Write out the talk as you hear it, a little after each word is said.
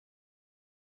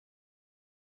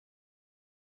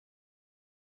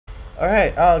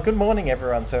Alright, good morning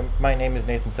everyone. So my name is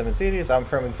Nathan Semertzidis. I'm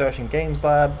from Insertion Games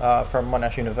Lab from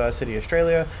Monash University,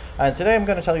 Australia. And today I'm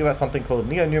going to tell you about something called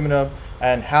Neo-Noumena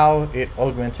and how it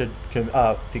augmented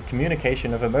the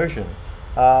communication of emotion.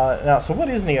 So what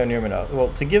is Neo-Noumena?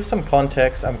 Well, to give some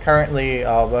context, I'm currently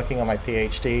working on my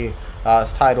PhD.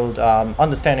 It's titled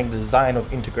Understanding the Design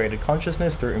of Integrated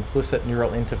Consciousness Through Implicit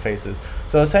Neural Interfaces.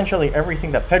 So essentially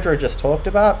everything that Pedro just talked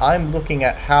about, I'm looking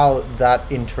at how that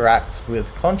interacts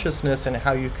with consciousness and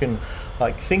how you can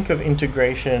think of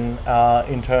integration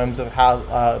in terms of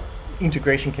how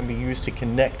integration can be used to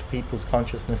connect people's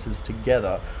consciousnesses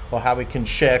together, or how we can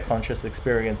share conscious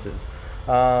experiences.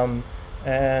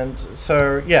 And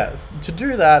so, yeah, to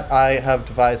do that, I have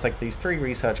devised these three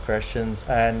research questions,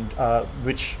 and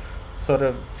which sort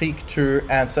of seek to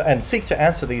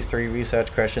answer these three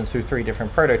research questions through three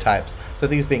different prototypes. So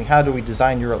these being, how do we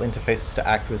design neural interfaces to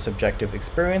act with subjective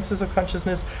experiences of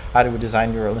consciousness? How do we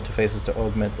design neural interfaces to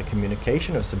augment the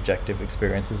communication of subjective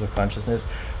experiences of consciousness?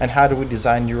 And how do we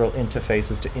design neural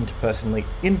interfaces to interpersonally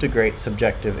integrate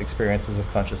subjective experiences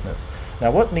of consciousness?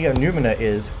 Now, what Neo-Noumena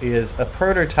is a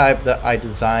prototype that I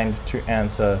designed to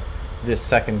answer this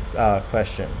second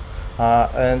question.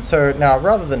 And so now,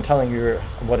 rather than telling you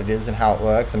what it is and how it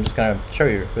works, I'm just going to show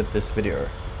you with this video.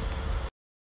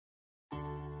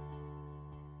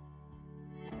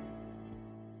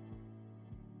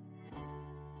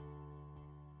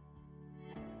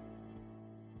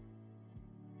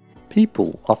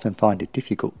 People often find it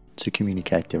difficult to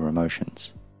communicate their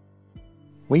emotions.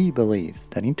 We believe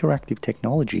that interactive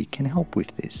technology can help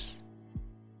with this.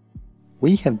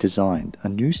 We have designed a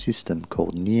new system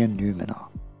called Neo-Noumena.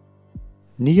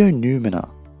 Neo-Noumena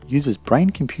uses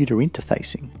brain-computer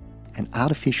interfacing and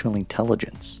artificial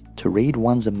intelligence to read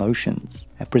one's emotions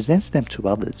and presents them to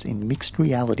others in mixed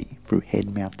reality through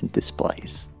head-mounted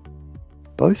displays.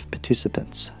 Both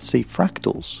participants see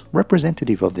fractals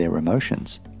representative of their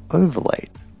emotions overlaid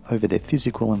over their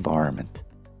physical environment.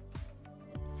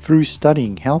 Through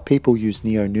studying how people use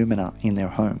Neo-Noumena in their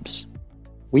homes,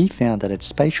 we found that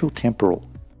its spatiotemporal,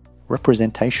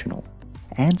 representational,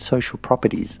 and social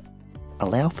properties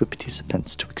allow for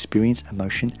participants to experience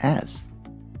emotion as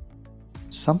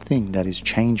something that is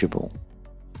changeable,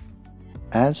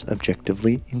 as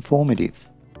objectively informative,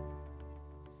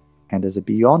 and as a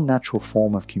beyond natural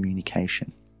form of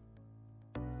communication.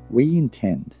 We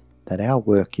intend that our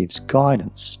work gives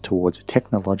guidance towards a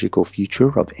technological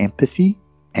future of empathy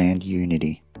and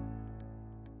unity.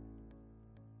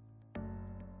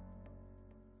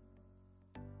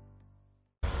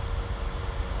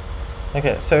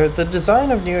 Okay, so the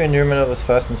design of Neo-Noumena was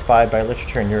first inspired by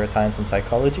literature in neuroscience and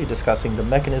psychology discussing the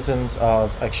mechanisms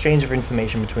of exchange of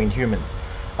information between humans.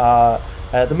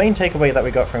 The main takeaway that we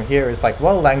got from here is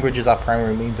while language is our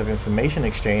primary means of information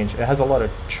exchange, it has a lot of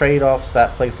trade-offs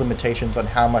that place limitations on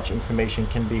how much information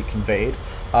can be conveyed,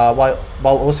 while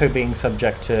also being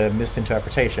subject to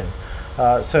misinterpretation.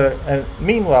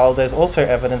 Meanwhile, there's also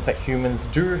evidence that humans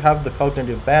do have the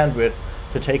cognitive bandwidth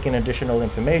to take in additional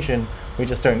information, we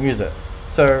just don't use it.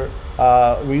 So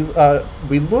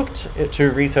we looked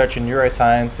to research in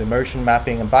neuroscience, emotion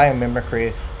mapping, and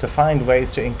biomimicry to find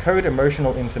ways to encode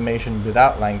emotional information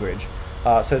without language.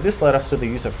 So this led us to the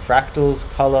use of fractals,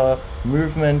 color,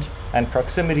 movement, and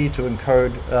proximity to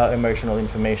encode emotional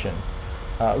information.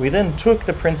 We then took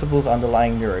the principles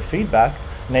underlying neurofeedback,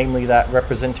 namely that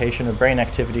representation of brain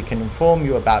activity can inform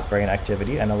you about brain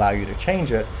activity and allow you to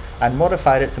change it, and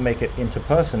modified it to make it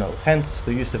interpersonal, hence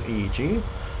the use of EEG.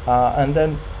 And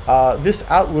then this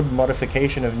outward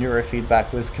modification of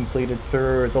neurofeedback was completed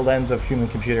through the lens of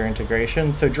human-computer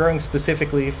integration, so drawing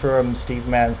specifically from Steve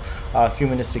Mann's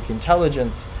humanistic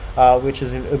intelligence,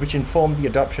 which informed the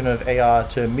adoption of AR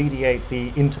to mediate the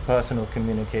interpersonal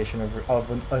communication of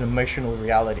an emotional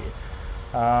reality.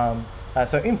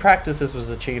 So in practice, this was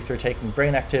achieved through taking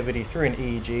brain activity through an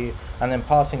EEG and then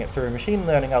passing it through machine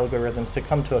learning algorithms to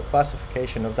come to a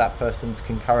classification of that person's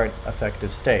concurrent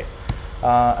affective state.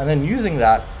 And then using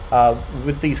that,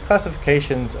 with these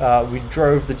classifications, we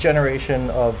drove the generation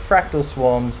of fractal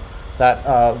swarms that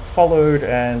followed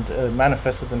and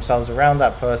manifested themselves around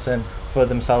that person for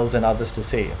themselves and others to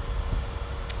see.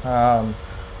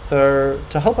 So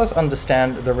to help us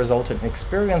understand the resultant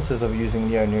experiences of using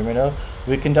Neo-Noumena,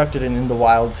 we conducted an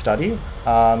in-the-wild study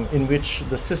in which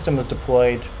the system was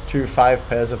deployed to 5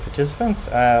 pairs of participants,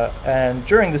 and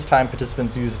during this time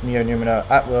participants used Neo-Noumena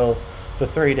at will for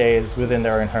 3 days within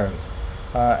their own homes.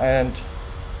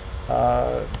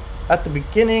 At the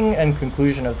beginning and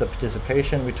conclusion of the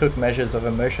participation, we took measures of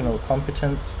emotional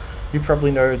competence. You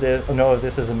probably know of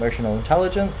this as emotional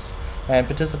intelligence. And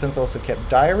participants also kept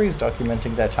diaries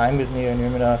documenting their time with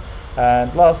Neo-Noumena,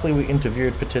 And lastly, we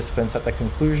interviewed participants at the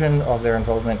conclusion of their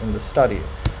involvement in the study.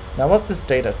 Now, what this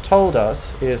data told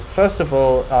us is, first of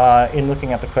all, in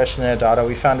looking at the questionnaire data,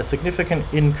 we found a significant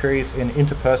increase in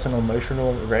interpersonal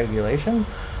emotional regulation.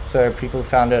 So people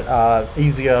found it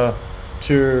easier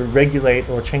to regulate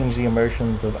or change the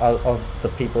emotions of the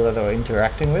people that they were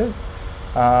interacting with.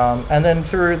 And then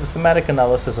through the thematic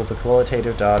analysis of the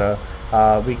qualitative data,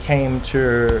 we came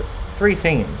to 3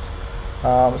 themes.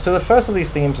 So the first of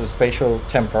these themes is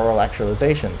spatial-temporal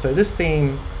actualization. So this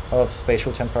theme of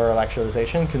spatial-temporal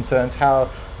actualization concerns how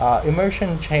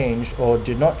emotion changed or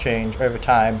did not change over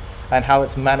time and how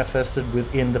it's manifested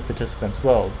within the participant's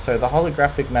world. So the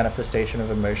holographic manifestation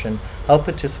of emotion helped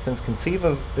participants conceive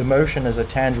of emotion as a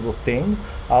tangible thing,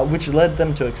 which led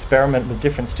them to experiment with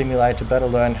different stimuli to better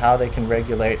learn how they can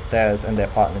regulate theirs and their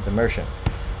partner's emotion.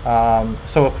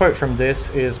 So a quote from this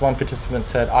is, one participant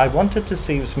said, "I wanted to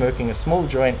see if smoking a small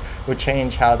joint would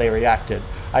change how they reacted.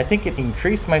 I think it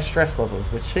increased my stress levels,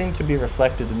 which seemed to be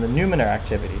reflected in the Noumena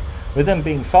activity, with them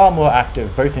being far more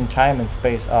active both in time and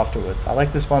space afterwards." I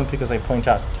like this one because they point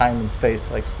out time and space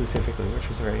like specifically, which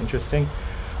was very interesting.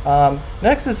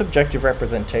 Next is subjective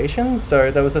representation. So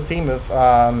there was a theme of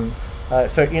it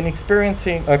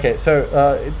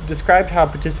described how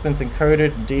participants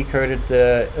encoded and decoded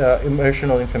the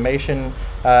emotional information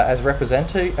as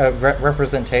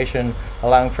representation,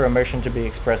 allowing for emotion to be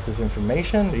expressed as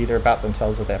information, either about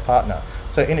themselves or their partner.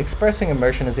 So in expressing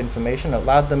emotion as information, it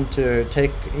allowed them to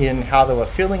take in how they were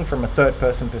feeling from a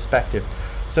third-person perspective.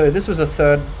 So this was a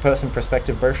third-person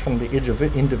perspective, both from the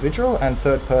individual and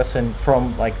third-person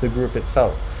from like the group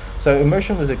itself. So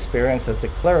emotion was experienced as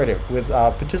declarative, with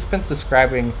participants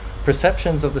describing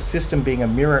perceptions of the system being a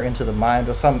mirror into the mind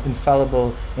or some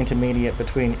infallible intermediate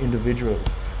between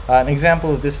individuals. An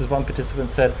example of this is one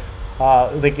participant said,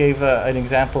 they gave an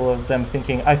example of them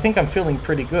thinking, "I think I'm feeling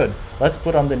pretty good. Let's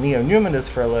put on the Neo-Noumenas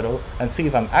for a little and see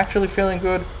if I'm actually feeling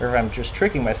good or if I'm just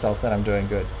tricking myself that I'm doing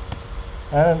good."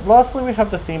 And lastly, we have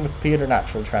the theme of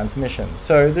preternatural transmission.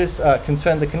 So this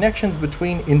concerned the connections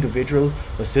between individuals,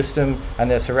 the system, and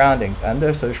their surroundings, and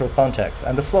their social context,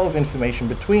 and the flow of information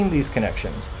between these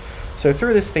connections. So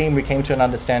through this theme, we came to an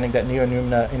understanding that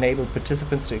Neo-Noumena enabled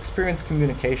participants to experience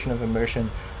communication of emotion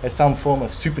as some form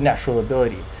of supernatural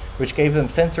ability, which gave them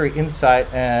sensory insight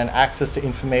and access to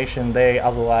information they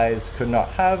otherwise could not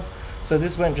have. So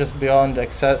this went just beyond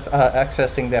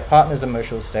accessing their partner's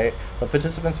emotional state, but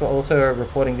participants were also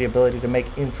reporting the ability to make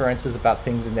inferences about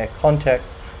things in their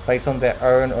context based on their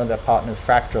own or their partner's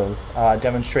fractals,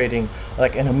 demonstrating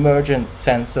like an emergent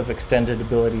sense of extended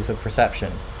abilities of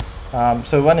perception.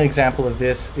 So one example of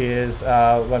this is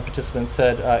one participant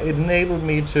said, "It enabled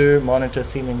me to monitor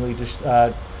seemingly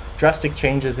drastic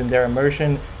changes in their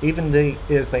emotion, even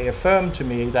as they affirmed to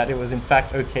me that it was in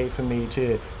fact okay for me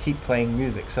to keep playing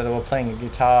music." So they were playing a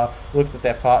guitar, looked at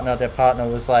their partner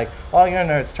was like, "Oh,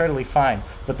 no, it's totally fine."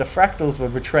 But the fractals were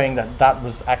betraying that that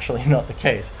was actually not the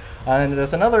case. And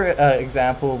there's another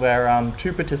example where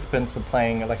 2 participants were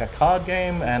playing like a card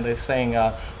game, and they're saying,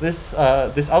 this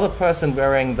other person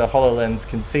wearing the HoloLens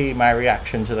can see my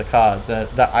reaction to the cards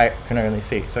that I can only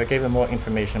see. So it gave them more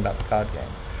information about the card game.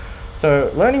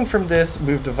 So learning from this,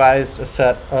 we've devised a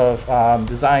set of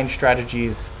design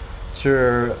strategies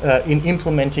in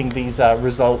implementing these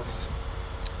results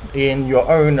in your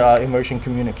own emotion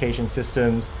communication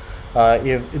systems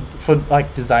for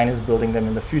like designers building them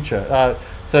in the future.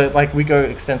 So like we go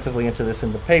extensively into this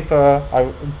in the paper.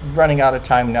 I'm running out of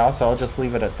time now, so I'll just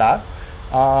leave it at that.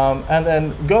 And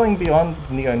then going beyond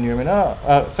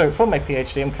Neo-Noumena, so for my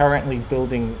PhD, I'm currently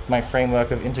building my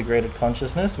framework of integrated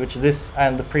consciousness, which this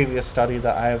and the previous study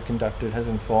that I have conducted has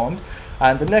informed.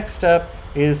 And the next step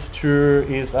is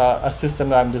a system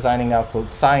that I'm designing now called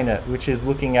SINET, which is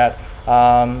looking at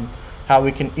how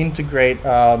we can integrate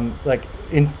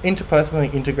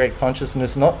interpersonally integrate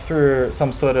consciousness, not through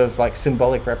some sort of like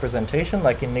symbolic representation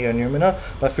like in Neo-Noumena,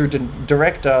 but through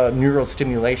direct neural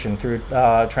stimulation, through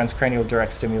transcranial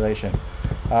direct stimulation.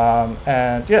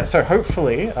 And yeah, so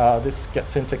hopefully this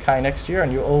gets into Kai next year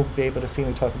and you'll all be able to see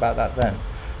me talk about that then.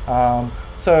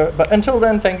 But until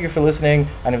then, thank you for listening,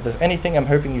 and if there's anything I'm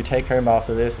hoping you take home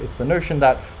after this, it's the notion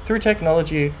that through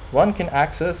technology one can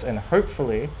access and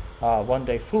hopefully one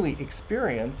day fully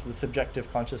experience the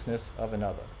subjective consciousness of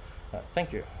another.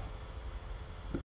 Thank you.